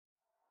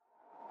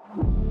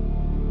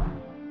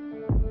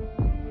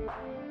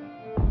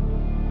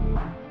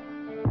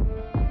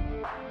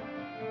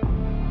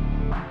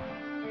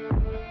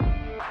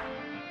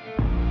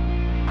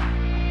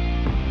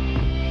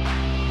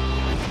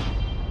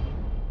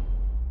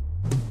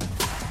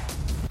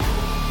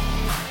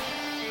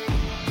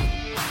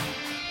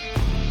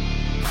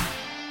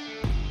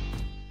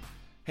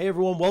Hey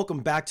everyone, welcome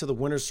back to the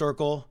Winner's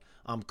Circle.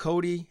 I'm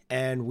Cody,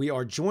 and we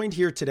are joined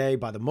here today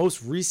by the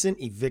most recent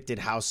evicted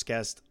house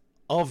guest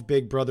of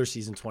Big Brother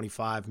Season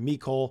 25,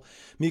 Mecole.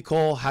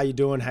 Mecole, how you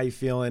doing? How you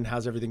feeling?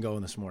 How's everything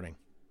going this morning?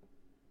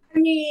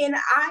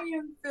 I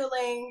am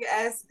feeling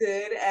as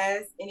good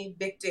as an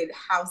evicted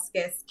house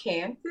guest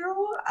can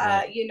feel.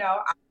 Right.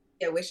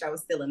 I wish I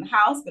was still in the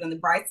house, but on the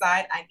bright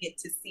side, I get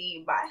to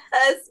see my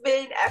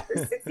husband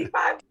after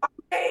 65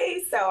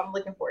 days. So I'm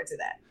looking forward to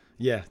that.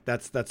 Yeah,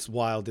 that's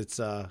wild. It's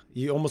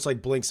you almost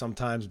like blink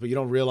sometimes, but you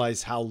don't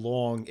realize how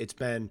long it's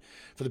been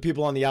for the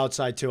people on the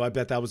outside too. I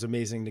bet that was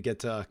amazing to get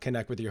to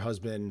connect with your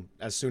husband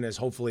as soon as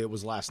hopefully it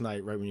was last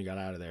night, right when you got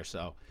out of there.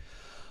 So,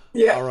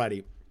 Yeah.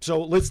 alrighty.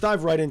 So let's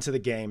dive right into the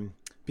game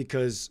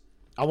because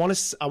I want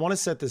to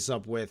set this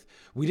up with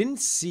we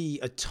didn't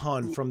see a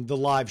ton from the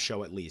live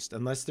show, at least,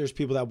 unless there's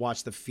people that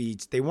watch the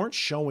feeds. They weren't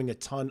showing a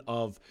ton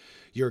of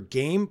your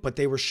game, but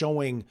they were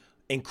showing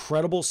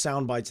incredible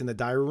sound bites in the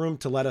diary room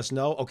to let us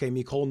know, okay,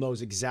 Mecole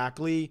knows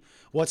exactly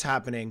what's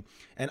happening.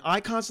 And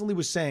I constantly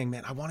was saying,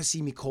 man, I want to see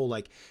Mecole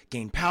like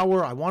gain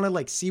power. I want to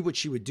like see what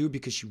she would do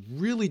because she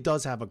really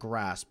does have a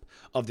grasp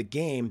of the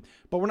game,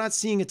 but we're not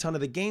seeing a ton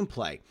of the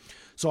gameplay.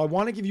 So I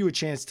want to give you a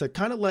chance to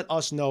kind of let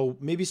us know,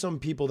 maybe some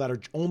people that are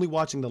only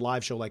watching the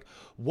live show, like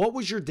what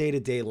was your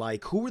day-to-day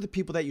like? Who were the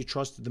people that you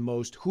trusted the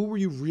most? Who were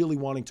you really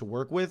wanting to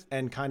work with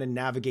and kind of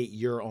navigate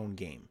your own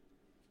game?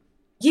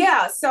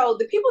 Yeah, so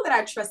the people that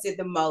I trusted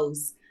the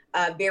most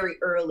very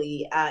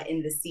early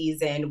in the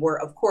season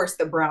were, of course,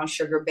 the Brown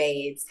Sugar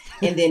Babes,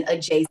 and then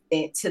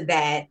adjacent to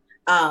that,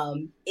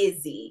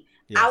 Izzy.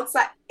 Yeah.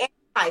 Outside and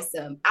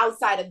Tyson.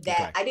 Outside of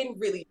that, Okay. I didn't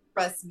really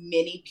trust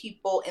many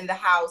people in the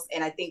house,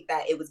 and I think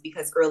that it was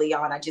because early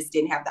on I just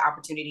didn't have the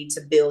opportunity to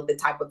build the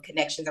type of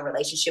connections and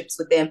relationships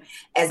with them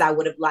as I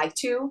would have liked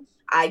to.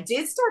 I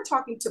did start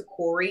talking to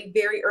Corey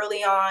very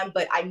early on,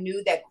 but I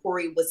knew that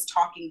Corey was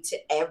talking to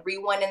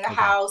everyone in the Okay.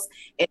 house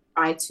and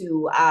trying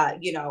to,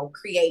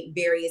 create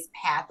various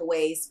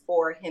pathways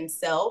for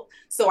himself.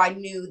 So I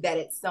knew that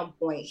at some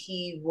point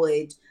he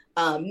would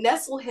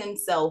nestle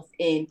himself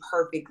in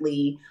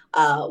perfectly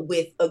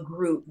with a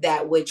group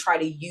that would try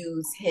to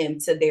use him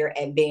to their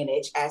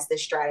advantage as the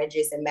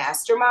strategist and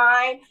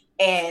mastermind.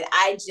 And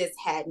I just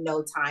had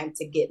no time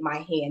to get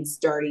my hands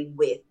dirty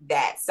with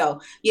that. So,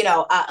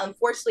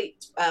 unfortunately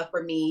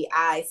for me,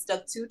 I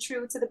stuck too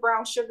true to the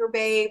Brown Sugar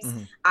Babes.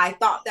 Mm-hmm. I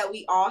thought that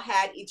we all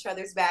had each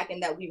other's back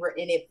and that we were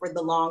in it for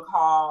the long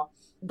haul.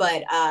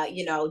 But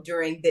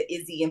during the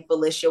Izzy and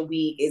Felicia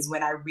week is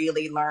when I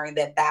really learned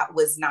that that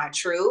was not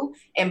true.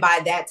 And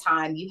by that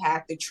time, you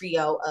have the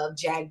trio of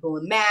Jag, Boo,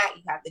 and Matt.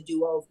 You have the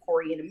duo of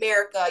Corey and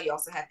America. You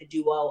also have the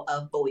duo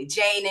of Bowie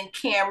Jane and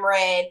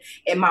Cameron.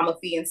 And Mama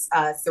Fee and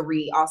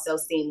Sari also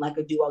seemed like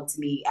a duo to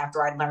me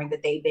after I learned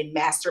that they've been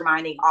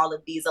masterminding all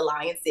of these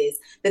alliances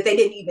that they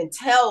didn't even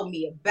tell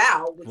me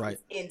about, which Right.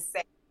 was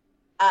insane.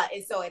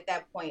 And so at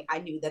that point, I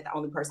knew that the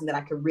only person that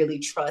I could really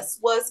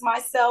trust was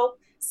myself.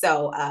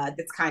 So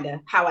that's kind of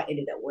how I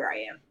ended up where I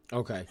am.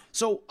 Okay.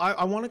 So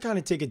I want to kind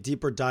of take a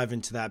deeper dive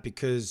into that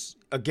because,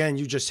 again,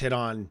 you just hit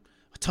on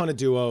a ton of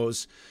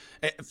duos.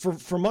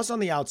 From us on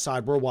the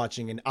outside, we're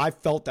watching, and I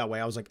felt that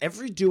way. I was like,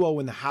 every duo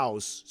in the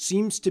house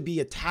seems to be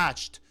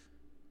attached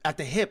at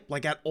the hip,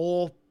 like at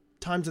all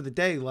times of the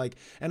day. Like,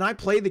 and I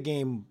play the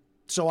game.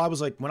 So I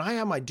was like, when I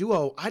had my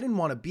duo, I didn't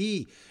want to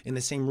be in the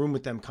same room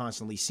with them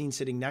constantly, seen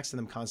sitting next to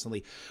them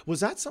constantly.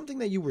 Was that something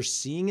that you were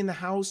seeing in the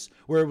house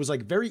where it was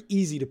like very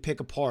easy to pick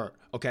apart?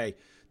 Okay,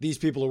 these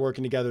people are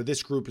working together.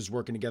 This group is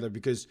working together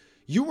because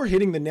you were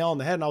hitting the nail on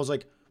the head. And I was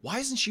like, why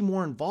isn't she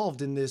more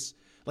involved in this?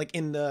 Like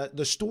in the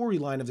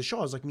storyline of the show,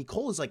 I was like,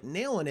 Mecole is like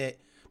nailing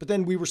it. But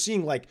then we were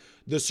seeing like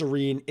the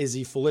Serene,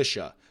 Izzy,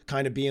 Felicia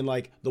kind of being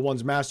like the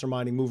ones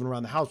masterminding, moving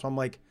around the house. I'm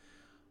like,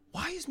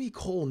 why is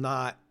Mecole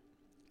not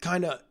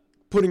kind of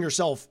putting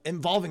herself,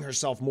 involving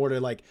herself more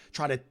to like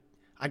try to,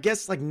 I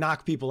guess, like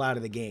knock people out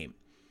of the game?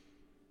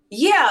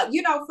 Yeah,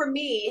 for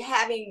me,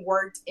 having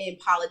worked in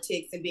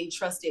politics and being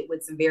trusted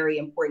with some very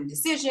important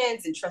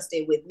decisions and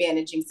trusted with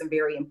managing some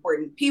very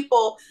important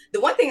people,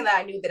 the one thing that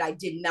I knew that I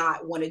did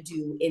not want to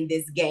do in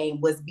this game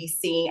was be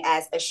seen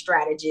as a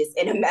strategist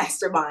and a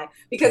mastermind,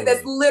 because that's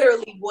Totally.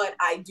 literally what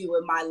I do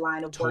in my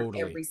line of work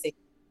Totally. every single.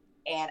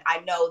 And I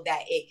know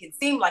that it can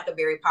seem like a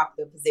very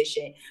popular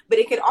position, but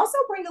it can also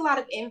bring a lot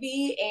of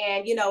envy.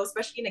 And,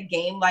 especially in a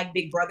game like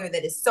Big Brother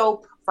that is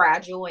so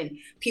fragile and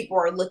people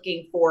are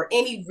looking for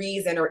any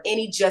reason or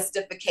any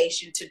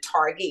justification to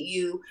target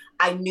you.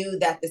 I knew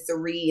that the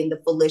Sari and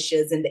the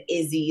Felicias and the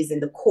Izzies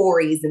and the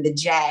Corys and the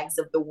Jags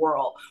of the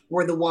world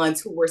were the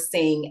ones who were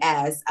seen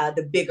as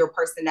the bigger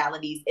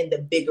personalities and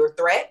the bigger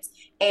threats.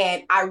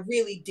 And I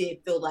really did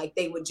feel like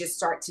they would just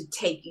start to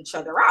take each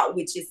other out,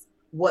 which is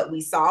what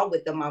we saw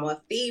with the Mama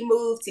Fee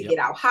move to Yep. get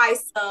out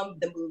Highsome,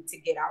 the move to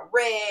get out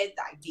Red,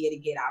 the idea to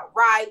get out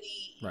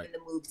Riley, Right. even the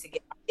move to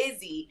get out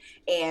Izzy.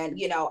 And,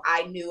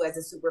 I knew as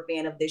a super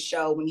fan of this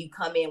show, when you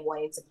come in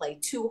wanting to play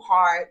too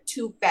hard,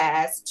 too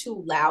fast,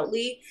 too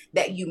loudly,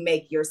 that you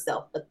make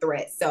yourself a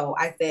threat. So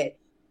I said,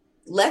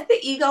 let the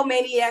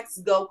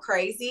egomaniacs go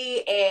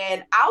crazy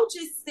and I'll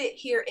just sit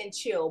here and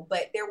chill.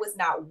 But there was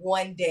not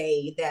one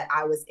day that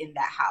I was in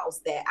that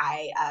house that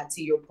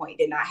to your point,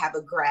 did not have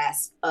a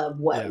grasp of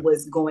what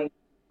was going on,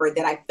 or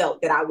that I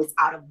felt that I was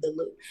out of the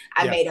loop.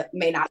 I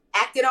may not have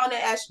acted on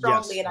it as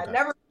strongly, and I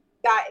never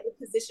got in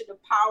a position of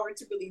power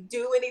to really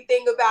do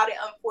anything about it,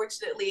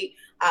 unfortunately.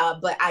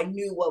 But I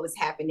knew what was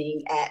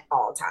happening at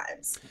all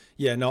times.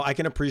 Yeah, no, I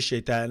can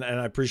appreciate that. And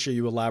I appreciate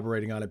you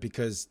elaborating on it,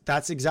 because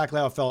that's exactly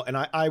how I felt. And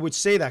I would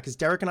say that because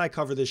Derek and I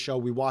cover this show.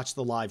 We watch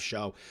the live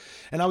show.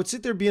 And I would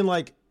sit there being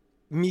like,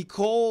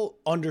 Mecole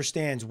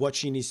understands what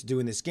she needs to do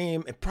in this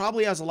game. It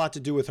probably has a lot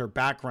to do with her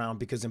background,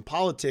 because in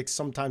politics,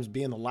 sometimes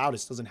being the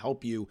loudest doesn't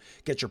help you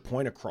get your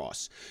point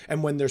across.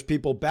 And when there's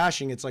people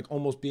bashing, it's like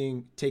almost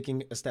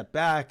taking a step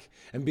back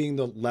and being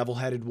the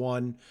level-headed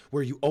one,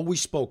 where you always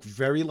spoke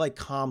very like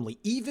calmly,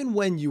 even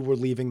when you were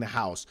leaving the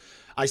house.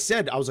 I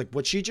was like,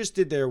 what she just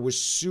did there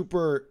was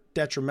super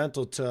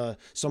detrimental to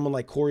someone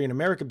like Corey in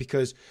America,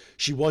 because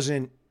she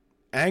wasn't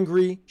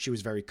angry. She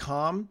was very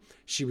calm.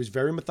 She was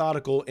very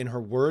methodical in her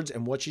words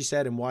and what she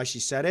said and why she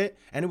said it.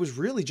 And it was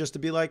really just to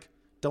be like,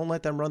 don't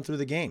let them run through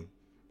the game.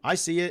 I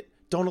see it.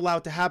 Don't allow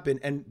it to happen.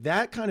 And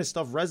that kind of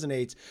stuff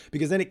resonates,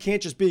 because then it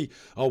can't just be,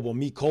 oh, well,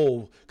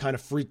 Mecole kind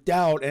of freaked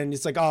out. And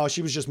it's like, oh,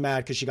 she was just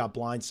mad because she got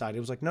blindsided.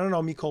 It was like, no,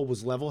 Mecole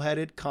was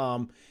level-headed,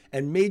 calm,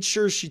 and made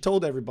sure she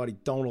told everybody,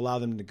 don't allow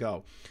them to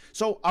go.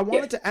 So I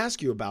wanted to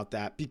ask you about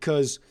that,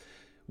 because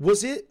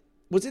was it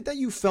that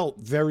you felt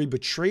very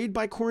betrayed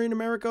by Corey in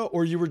America,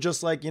 or you were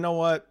just like, you know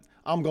what,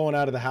 I'm going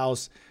out of the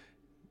house.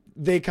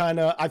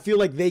 I feel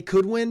like they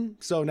could win,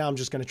 so now I'm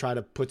just going to try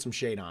to put some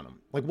shade on them.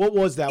 Like, what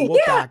was that?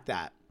 What backed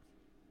that?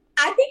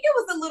 I think it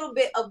was a little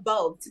bit of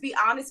both. To be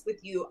honest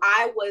with you,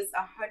 I was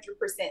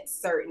 100%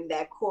 certain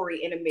that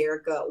Corey and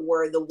America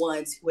were the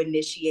ones who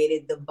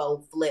initiated the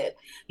vote flip.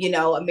 You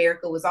know,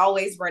 America was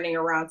always running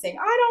around saying,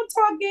 I don't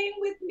talk game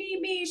with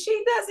Mimi.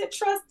 She doesn't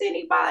trust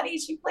anybody.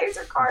 She plays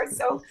her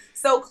cards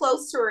so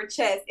close to her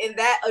chest. And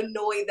that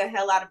annoyed the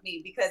hell out of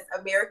me, because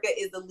America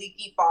is a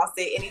leaky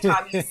faucet.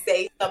 Anytime you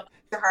say something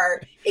to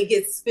her, it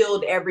gets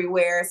spilled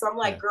everywhere. So I'm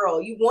like,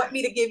 girl, you want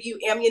me to give you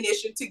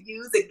ammunition to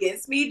use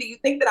against me? Do you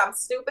think that I'm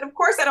stupid? Of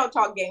course I don't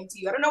talk game to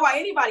you. I don't know why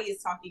anybody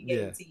is talking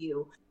game to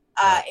you.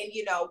 And,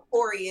 you know,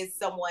 Corey is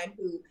someone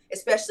who,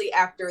 especially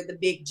after the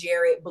big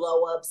Jared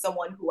blow up,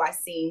 someone who I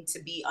seen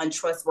to be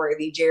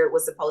untrustworthy. Jared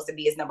was supposed to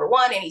be his number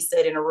one, and he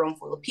stood in a room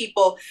full of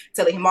people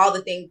telling him all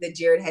the things that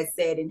Jared had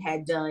said and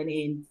had done,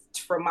 and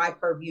from my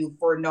purview,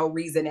 for no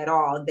reason at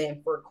all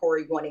than for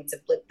Corey wanting to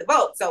flip the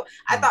vote. So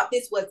I thought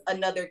this was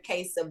another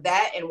case of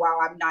that. And while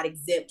I'm not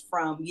exempt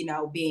from, you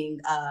know, being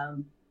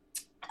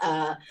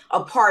a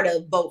part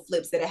of vote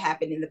flips that have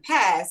happened in the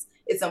past,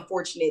 it's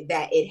unfortunate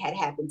that it had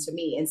happened to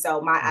me. And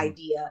so my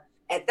idea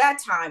at that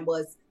time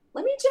was,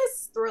 let me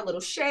just throw a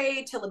little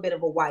shade, tell a bit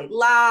of a white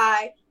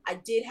lie. I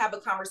did have a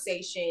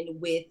conversation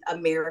with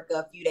America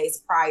a few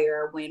days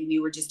prior when we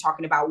were just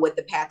talking about what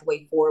the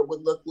pathway forward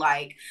would look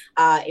like,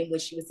 in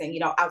which she was saying, you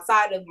know,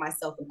 outside of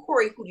myself and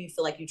Corey, who do you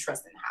feel like you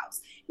trust in the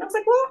house? And I was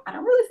like, well, I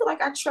don't really feel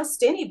like I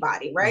trust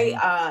anybody, right?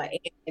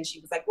 And she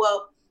was like,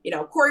 well, you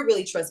know, Corey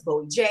really trusts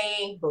Bowie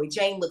Jane. Bowie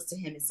Jane looks to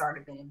him as sort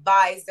of an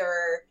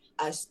advisor.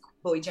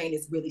 Bowie Jane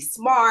is really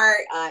smart,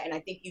 and I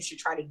think you should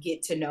try to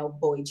get to know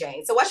Bowie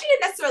Jane. So while she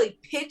didn't necessarily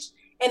pitch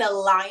an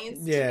alliance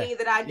to me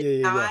that I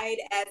denied,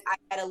 as I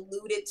had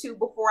alluded to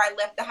before I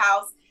left the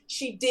house,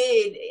 she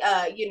did,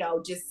 you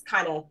know, just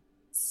kind of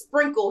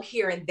sprinkle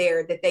here and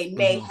there that they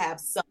may have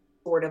some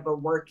sort of a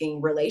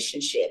working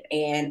relationship.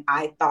 And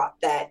I thought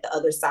that the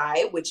other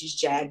side, which is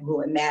Jag,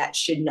 Rue, and Matt,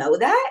 should know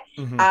that.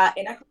 And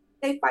I hope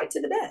they fight to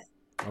the death.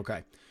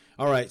 Okay.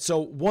 All right. So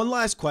one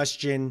last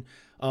question.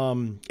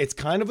 It's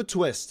kind of a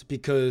twist,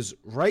 because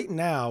right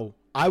now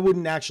I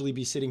wouldn't actually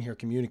be sitting here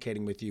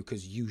communicating with you,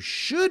 because you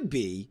should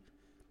be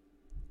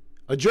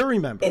a jury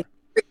member.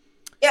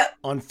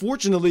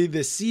 Unfortunately,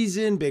 this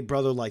season, Big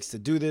Brother likes to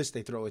do this.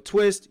 They throw a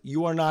twist.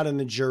 You are not in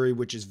the jury,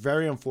 which is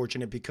very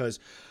unfortunate, because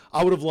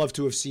I would have loved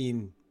to have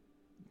seen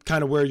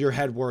kind of where your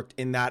head worked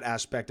in that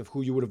aspect of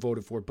who you would have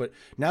voted for. But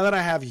now that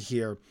I have you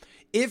here,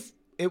 if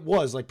it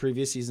was like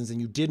previous seasons and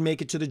you did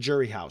make it to the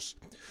jury house,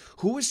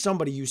 who is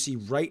somebody you see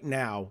right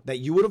now that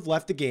you would have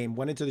left the game,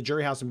 went into the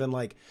jury house and been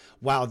like,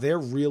 wow, they're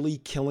really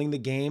killing the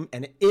game,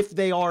 and if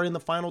they are in the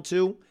final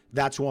two,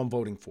 that's who I'm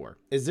voting for?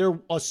 Is there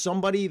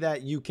somebody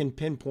that you can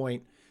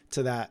pinpoint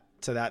to that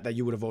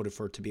you would have voted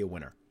for to be a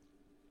winner?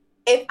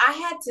 If I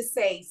had to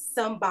say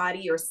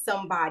somebody or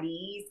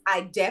somebodies,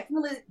 I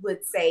definitely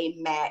would say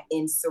Matt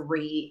and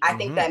Sari. I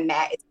think that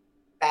Matt is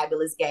a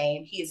fabulous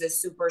game. He is a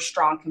super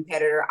strong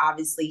competitor.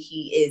 Obviously,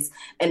 he is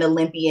an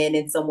Olympian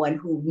and someone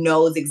who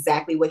knows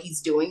exactly what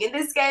he's doing in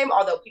this game,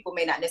 although people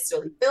may not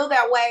necessarily feel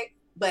that way.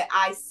 But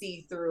I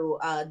see through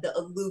the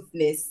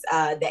aloofness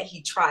that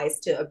he tries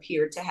to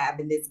appear to have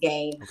in this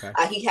game.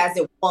 He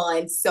hasn't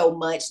won so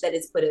much that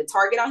it's put a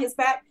target on his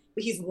back,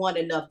 but he's won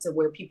enough to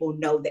where people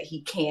know that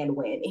he can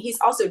win. And he's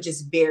also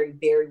just very,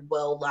 very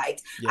well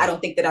liked. I don't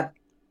think that I've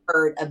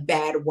heard a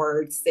bad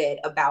word said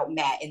about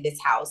Matt in this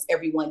house.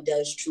 Everyone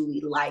does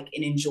truly like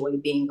and enjoy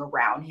being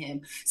around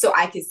him. So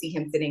I can see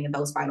him sitting in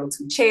those final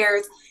two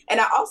chairs. And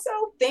I also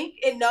think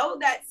and know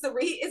that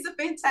Sari is a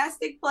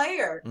fantastic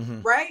player,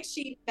 right?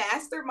 She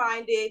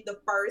masterminded the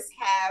first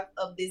half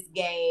of this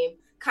game,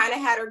 kind of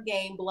had her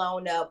game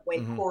blown up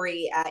when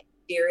Corey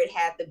Jared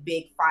had the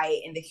big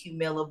fight in the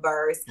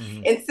Humiliverse.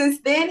 And since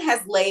then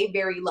has laid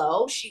very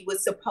low. She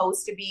was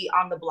supposed to be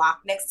on the block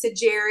next to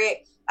Jared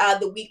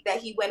the week that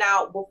he went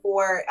out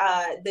before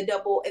the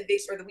double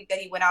eviction, or the week that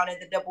he went out in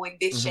the double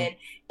eviction.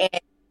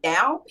 And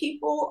now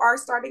people are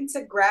starting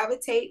to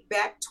gravitate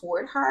back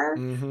toward her,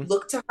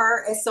 look to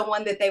her as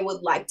someone that they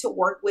would like to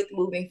work with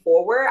moving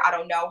forward. I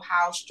don't know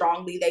how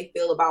strongly they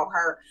feel about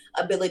her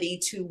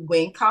ability to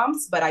win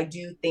comps, but I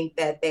do think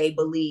that they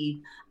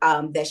believe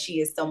that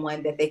she is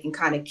someone that they can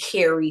kind of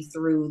carry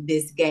through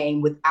this game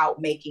without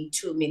making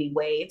too many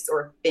waves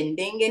or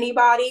offending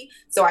anybody.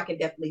 So I can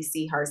definitely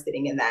see her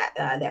sitting in that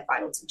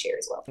final two chair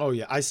as well. Oh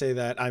yeah, I say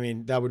that. I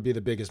mean, that would be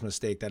the biggest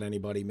mistake that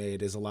anybody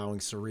made, is allowing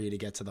Sari to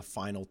get to the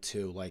final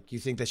two. Like, you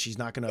think that she's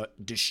not going to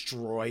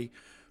destroy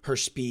her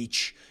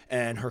speech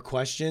and her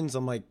questions?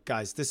 I'm like,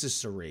 guys, this is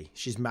Sari.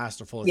 She's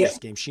masterful at this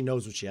game. She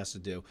knows what she has to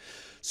do.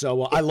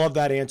 So I love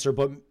that answer,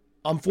 but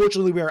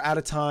unfortunately, we are out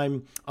of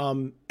time.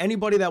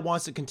 Anybody that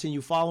wants to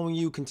continue following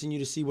you, continue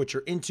to see what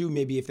you're into,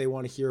 maybe if they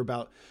want to hear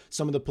about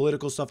some of the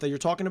political stuff that you're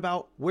talking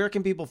about, where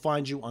can people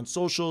find you on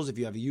socials? If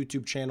you have a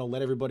YouTube channel,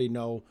 let everybody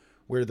know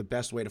where the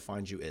best way to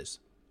find you is.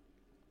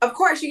 Of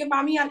course, you can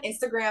find me on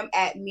Instagram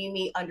at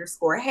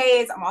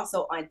Mimi_Hayes. I'm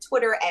also on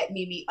Twitter at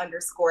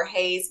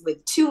Mimi_Hayes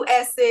with 2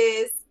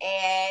 S's.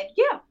 And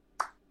yeah,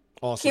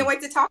 awesome. Can't wait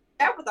to talk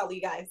with all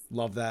you guys.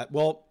 Love that.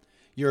 Well,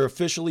 you're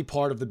officially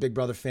part of the Big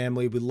Brother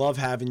family. We love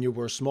having you.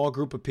 We're a small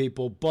group of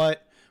people,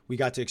 but we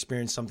got to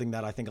experience something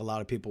that I think a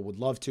lot of people would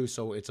love to.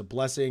 So it's a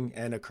blessing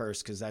and a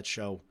curse, because that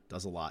show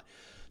does a lot.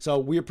 So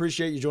we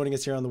appreciate you joining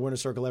us here on the Winner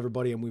Circle,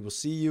 everybody, and we will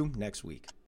see you next week.